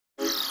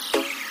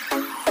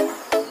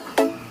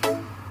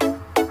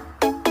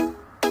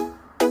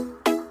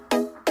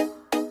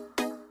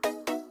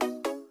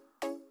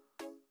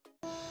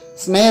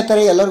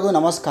ಸ್ನೇಹಿತರೆ ಎಲ್ಲರಿಗೂ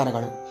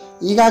ನಮಸ್ಕಾರಗಳು.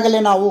 ಈಗಾಗಲೇ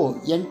ನಾವು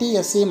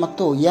NTSE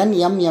ಮತ್ತು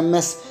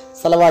NMMS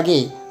ಸಲುವಾಗಿ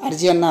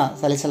ಅರ್ಜಿಯನ್ನು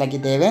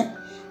ಸಲ್ಲಿಸಲಾಗಿದ್ದೇವೆ.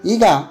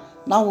 ಈಗ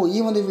ನಾವು ಈ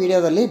ಒಂದು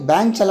ವಿಡಿಯೋದಲ್ಲಿ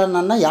ಬ್ಯಾಂಕ್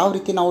ಚಲನನ್ನು ಯಾವ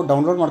ರೀತಿ ನಾವು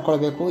ಡೌನ್ಲೋಡ್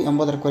ಮಾಡ್ಕೊಳ್ಬೇಕು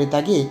ಎಂಬುದರ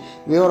ಕುರಿತಾಗಿ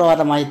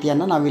ವಿವರವಾದ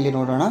ಮಾಹಿತಿಯನ್ನು ನಾವಿಲ್ಲಿ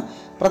ನೋಡೋಣ.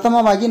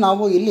 ಪ್ರಥಮವಾಗಿ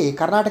ನಾವು ಇಲ್ಲಿ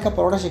ಕರ್ನಾಟಕ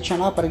ಪ್ರೌಢ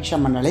ಶಿಕ್ಷಣ ಪರೀಕ್ಷಾ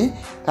ಮಂಡಳಿ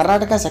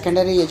ಕರ್ನಾಟಕ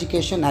ಸೆಕೆಂಡರಿ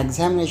ಎಜುಕೇಷನ್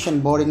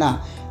ಎಕ್ಸಾಮಿನೇಷನ್ ಬೋರ್ಡಿನ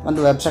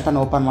ಒಂದು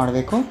ವೆಬ್ಸೈಟನ್ನು ಓಪನ್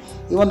ಮಾಡಬೇಕು.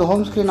 ಈ ಒಂದು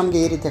ಹೋಮ್ ಸ್ಕ್ರೀನ್ ನಮಗೆ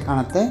ಈ ರೀತಿ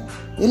ಕಾಣುತ್ತೆ.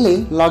 ಇಲ್ಲಿ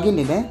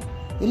ಲಾಗಿನ್ ಇದೆ.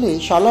 ಇಲ್ಲಿ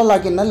ಶಾಲಾ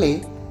ಲಾಗಿನ್ನಲ್ಲಿ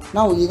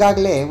ನಾವು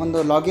ಈಗಾಗಲೇ ಒಂದು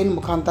ಲಾಗಿನ್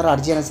ಮುಖಾಂತರ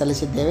ಅರ್ಜಿಯನ್ನು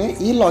ಸಲ್ಲಿಸಿದ್ದೇವೆ.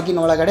 ಈ ಲಾಗಿನ್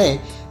ಒಳಗಡೆ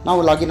ನಾವು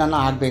ಲಾಗಿನನ್ನು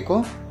ಆಗಬೇಕು.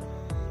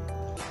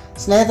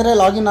 ಸ್ನೇಹಿತರೆ,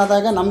 ಲಾಗಿನ್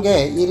ಆದಾಗ ನಮಗೆ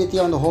ಈ ರೀತಿಯ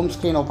ಒಂದು ಹೋಮ್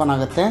ಸ್ಕ್ರೀನ್ ಓಪನ್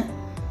ಆಗುತ್ತೆ.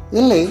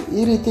 ಇಲ್ಲಿ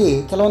ಈ ರೀತಿ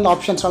ಕೆಲವೊಂದು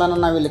ಆಪ್ಷನ್ಸ್ಗಳನ್ನು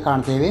ನಾವಿಲ್ಲಿ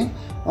ಕಾಣ್ತೀವಿ.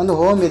 ಒಂದು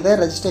ಹೋಮ್ ಇದೆ,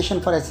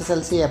 ರಿಜಿಸ್ಟ್ರೇಷನ್ ಫಾರ್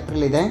SSLC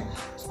ಏಪ್ರಿಲ್ ಇದೆ,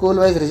 ಸ್ಕೂಲ್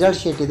ವೈಸ್ ರಿಸಲ್ಟ್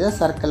ಶೀಟ್ ಇದೆ,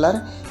 ಸರ್ಕ್ಯುಲರ್,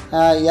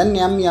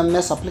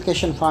 NMMS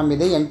ಅಪ್ಲಿಕೇಶನ್ ಫಾರ್ಮ್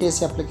ಇದೆ,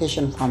 NTSE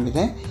ಅಪ್ಲಿಕೇಶನ್ ಫಾರ್ಮ್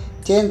ಇದೆ,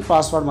 ಚೇಂಜ್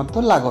ಪಾಸ್ವರ್ಡ್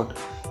ಮತ್ತು ಲಾಗೌಟ್.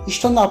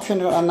 ಇಷ್ಟೊಂದು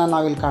ಆಪ್ಷನ್ಗಳನ್ನು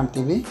ನಾವಿಲ್ಲಿ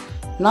ಕಾಣ್ತೀವಿ.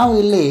 ನಾವು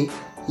ಇಲ್ಲಿ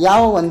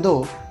ಯಾವ ಒಂದು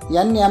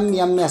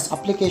NMMS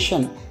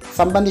ಅಪ್ಲಿಕೇಶನ್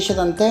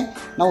ಸಂಬಂಧಿಸಿದಂತೆ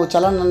ನಾವು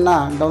ಚಲನನ್ನು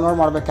ಡೌನ್ಲೋಡ್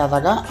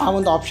ಮಾಡಬೇಕಾದಾಗ ಆ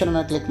ಒಂದು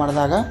ಆಪ್ಷನನ್ನು ಕ್ಲಿಕ್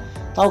ಮಾಡಿದಾಗ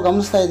ತಾವು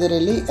ಗಮನಿಸ್ತಾ ಇದ್ದೀರಿ,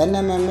 ಇಲ್ಲಿ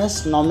NMMS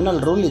ನಾಮಿನಲ್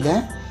ರೂಲ್ ಇದೆ,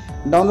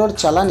 ಡೌನ್ಲೋಡ್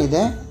ಚಲನ್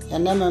ಇದೆ,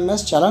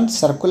 NMMS ಚಲನ್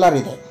ಸರ್ಕ್ಯುಲರ್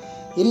ಇದೆ.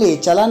 ಇಲ್ಲಿ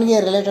ಚಲನ್ಗೆ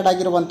ರಿಲೇಟೆಡ್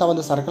ಆಗಿರುವಂಥ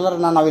ಒಂದು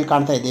ಸರ್ಕ್ಯುಲರ್ನ ನಾವಿಲ್ಲಿ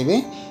ಕಾಣ್ತಾ ಇದ್ದೀವಿ.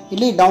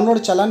 ಇಲ್ಲಿ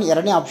ಡೌನ್ಲೋಡ್ ಚಲನ್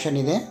ಎರಡನೇ ಆಪ್ಷನ್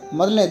ಇದೆ.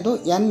 ಮೊದಲನೇದು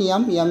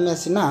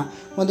NMMSನ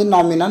ಒಂದು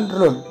ನಾಮಿನಲ್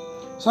ರೂಲ್.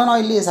 ಸೊ ನಾವು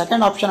ಇಲ್ಲಿ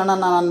ಸೆಕೆಂಡ್ ಆಪ್ಷನನ್ನು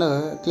ನಾನು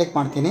ಕ್ಲಿಕ್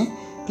ಮಾಡ್ತೀನಿ.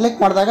 ಕ್ಲಿಕ್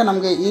ಮಾಡಿದಾಗ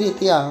ನಮಗೆ ಈ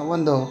ರೀತಿಯ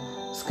ಒಂದು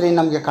ಸ್ಕ್ರೀನ್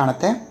ನಮಗೆ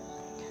ಕಾಣುತ್ತೆ.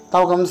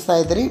 ತಾವು ಗಮನಿಸ್ತಾ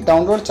ಇದ್ದೀರಿ,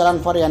 ಡೌನ್ಲೋಡ್ ಚಲನ್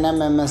ಫಾರ್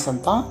NMMS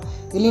ಅಂತ.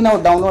 ಇಲ್ಲಿ ನಾವು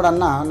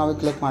ಡೌನ್ಲೋಡನ್ನು ನಾವು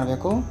ಕ್ಲಿಕ್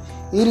ಮಾಡಬೇಕು.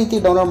 ಈ ರೀತಿ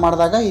ಡೌನ್ಲೋಡ್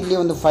ಮಾಡಿದಾಗ ಇಲ್ಲಿ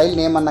ಒಂದು ಫೈಲ್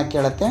ನೇಮನ್ನು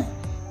ಕೇಳುತ್ತೆ.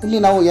 ಇಲ್ಲಿ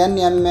ನಾವು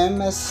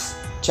NMMS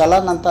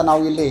ಚಲನ್ ಅಂತ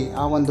ನಾವು ಇಲ್ಲಿ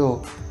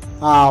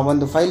ಆ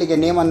ಒಂದು ಫೈಲಿಗೆ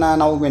ನೇಮನ್ನು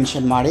ನಾವು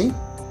ಮೆನ್ಷನ್ ಮಾಡಿ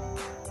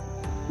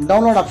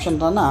ಡೌನ್ಲೋಡ್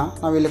ಆಪ್ಷನನ್ನು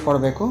ನಾವಿಲ್ಲಿ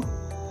ಕೊಡಬೇಕು.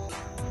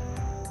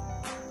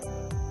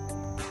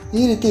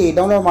 ಈ ರೀತಿ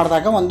ಡೌನ್ಲೋಡ್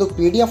ಮಾಡಿದಾಗ ಒಂದು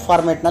PDF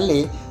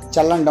ಫಾರ್ಮೇಟ್ನಲ್ಲಿ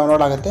ಚಲನ್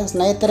ಡೌನ್ಲೋಡ್ ಆಗುತ್ತೆ.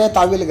 ಸ್ನೇಹಿತರೆ,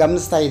 ತಾವಿಲ್ಲಿ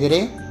ಗಮನಿಸ್ತಾ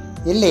ಇದ್ದೀರಿ,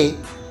 ಇಲ್ಲಿ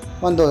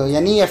ಒಂದು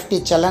NEFT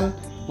ಚಲನ್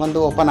ಒಂದು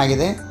ಓಪನ್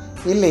ಆಗಿದೆ.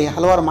 ಇಲ್ಲಿ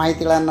ಹಲವಾರು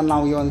ಮಾಹಿತಿಗಳನ್ನು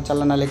ನಾವು ಈ ಒಂದು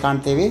ಚಲನಲ್ಲಿ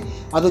ಕಾಣ್ತೀವಿ.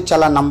 ಅದು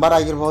ಚಲನ್ ನಂಬರ್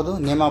ಆಗಿರ್ಬೋದು,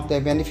 ನೇಮ್ ಆಫ್ ದ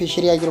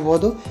ಬೆನಿಫಿಷರಿ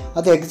ಆಗಿರ್ಬೋದು,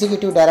 ಅದು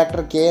ಎಕ್ಸಿಕ್ಯೂಟಿವ್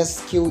ಡೈರೆಕ್ಟರ್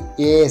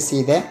KSEEB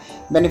ಇದೆ,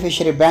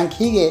 ಬೆನಿಫಿಷರಿ ಬ್ಯಾಂಕ್,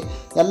 ಹೀಗೆ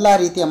ಎಲ್ಲ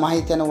ರೀತಿಯ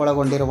ಮಾಹಿತಿಯನ್ನು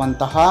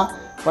ಒಳಗೊಂಡಿರುವಂತಹ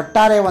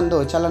ಒಟ್ಟಾರೆ ಒಂದು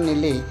ಚಲನ್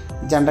ಇಲ್ಲಿ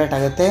ಜನ್ರೇಟ್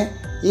ಆಗುತ್ತೆ.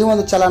 ಈ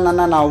ಒಂದು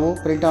ಚಲನನ್ನು ನಾವು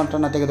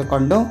ಪ್ರಿಂಟ್ಔಟನ್ನು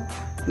ತೆಗೆದುಕೊಂಡು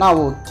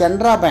ನಾವು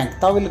ಕೆನರಾ ಬ್ಯಾಂಕ್,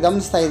 ತಾವು ಇಲ್ಲಿ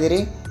ಗಮನಿಸ್ತಾ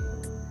ಇದ್ದೀರಿ,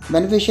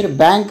 ಬೆನಿಫಿಷರಿ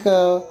ಬ್ಯಾಂಕ್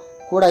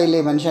ಕೂಡ ಇಲ್ಲಿ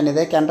ಮೆನ್ಷನ್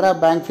ಇದೆ, Canara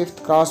bank 5th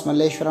cross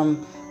Malleshwaram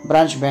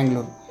branch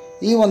Bengaluru.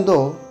 ಈ ಒಂದು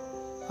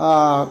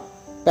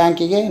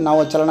ಬ್ಯಾಂಕಿಗೆ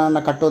ನಾವು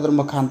ಚಲನವನ್ನು ಕಟ್ಟೋದ್ರ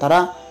ಮುಖಾಂತರ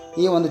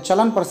ಈ ಒಂದು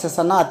ಚಲನ್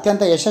ಪ್ರೊಸೆಸನ್ನು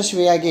ಅತ್ಯಂತ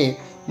ಯಶಸ್ವಿಯಾಗಿ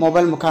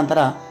ಮೊಬೈಲ್ ಮುಖಾಂತರ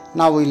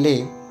ನಾವು ಇಲ್ಲಿ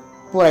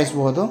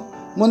ಪೂರೈಸಬಹುದು.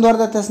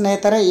 ಮುಂದುವರೆದ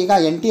ಸ್ನೇಹಿತರೆ, ಈಗ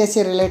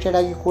NTSE ರಿಲೇಟೆಡ್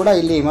ಆಗಿ ಕೂಡ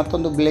ಇಲ್ಲಿ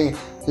ಮತ್ತೊಂದು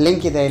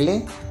ಲಿಂಕ್ ಇದೆ. ಇಲ್ಲಿ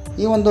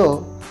ಈ ಒಂದು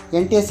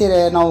NTSE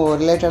ನಾವು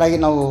ರಿಲೇಟೆಡ್ ಆಗಿ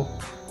ನಾವು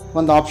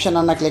ಒಂದು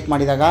ಆಪ್ಷನನ್ನು ಕ್ಲಿಕ್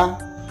ಮಾಡಿದಾಗ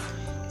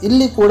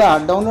ಇಲ್ಲಿ ಕೂಡ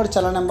ಡೌನ್ಲೋಡ್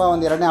ಚಲನ್ ಎಂಬ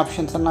ಒಂದು ಎರಡನೇ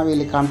ಆಪ್ಷನ್ಸನ್ನು ನಾವು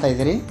ಇಲ್ಲಿ ಕಾಣ್ತಾ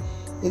ಇದ್ದೀರಿ.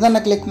 ಇದನ್ನು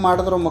ಕ್ಲಿಕ್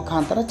ಮಾಡೋದ್ರ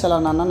ಮುಖಾಂತರ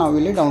ಚಲನನ್ನು ನಾವು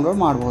ಇಲ್ಲಿ ಡೌನ್ಲೋಡ್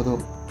ಮಾಡ್ಬೋದು.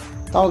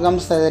 ತಾವು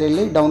ಗಮನಿಸ್ತಾ ಇದ್ದೀರಿ,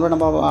 ಇಲ್ಲಿ ಡೌನ್ಲೋಡ್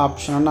ಎಂಬ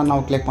ಆಪ್ಷನನ್ನು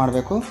ನಾವು ಕ್ಲಿಕ್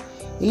ಮಾಡಬೇಕು.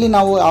 ಇಲ್ಲಿ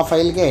ನಾವು ಆ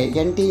ಫೈಲ್ಗೆ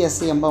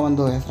NTSE ಎಂಬ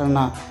ಒಂದು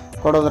ಹೆಸರನ್ನು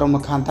ಕೊಡೋದರ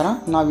ಮುಖಾಂತರ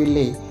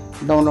ನಾವಿಲ್ಲಿ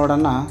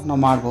ಡೌನ್ಲೋಡನ್ನು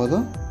ನಾವು ಮಾಡ್ಬೋದು.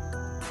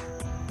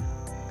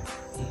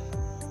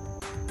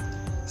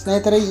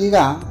 ಸ್ನೇಹಿತರೆ, ಈಗ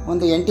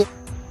ಒಂದು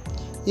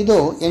ಇದು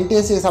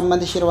NTSE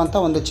ಸಂಬಂಧಿಸಿರುವಂಥ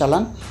ಒಂದು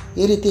ಚಲನ್.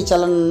 ಈ ರೀತಿ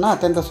ಚಲನನ್ನು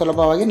ಅತ್ಯಂತ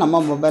ಸುಲಭವಾಗಿ ನಮ್ಮ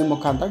ಮೊಬೈಲ್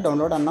ಮುಖಾಂತರ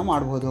ಡೌನ್ಲೋಡನ್ನು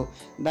ಮಾಡ್ಬೋದು.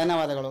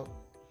 ಧನ್ಯವಾದಗಳು.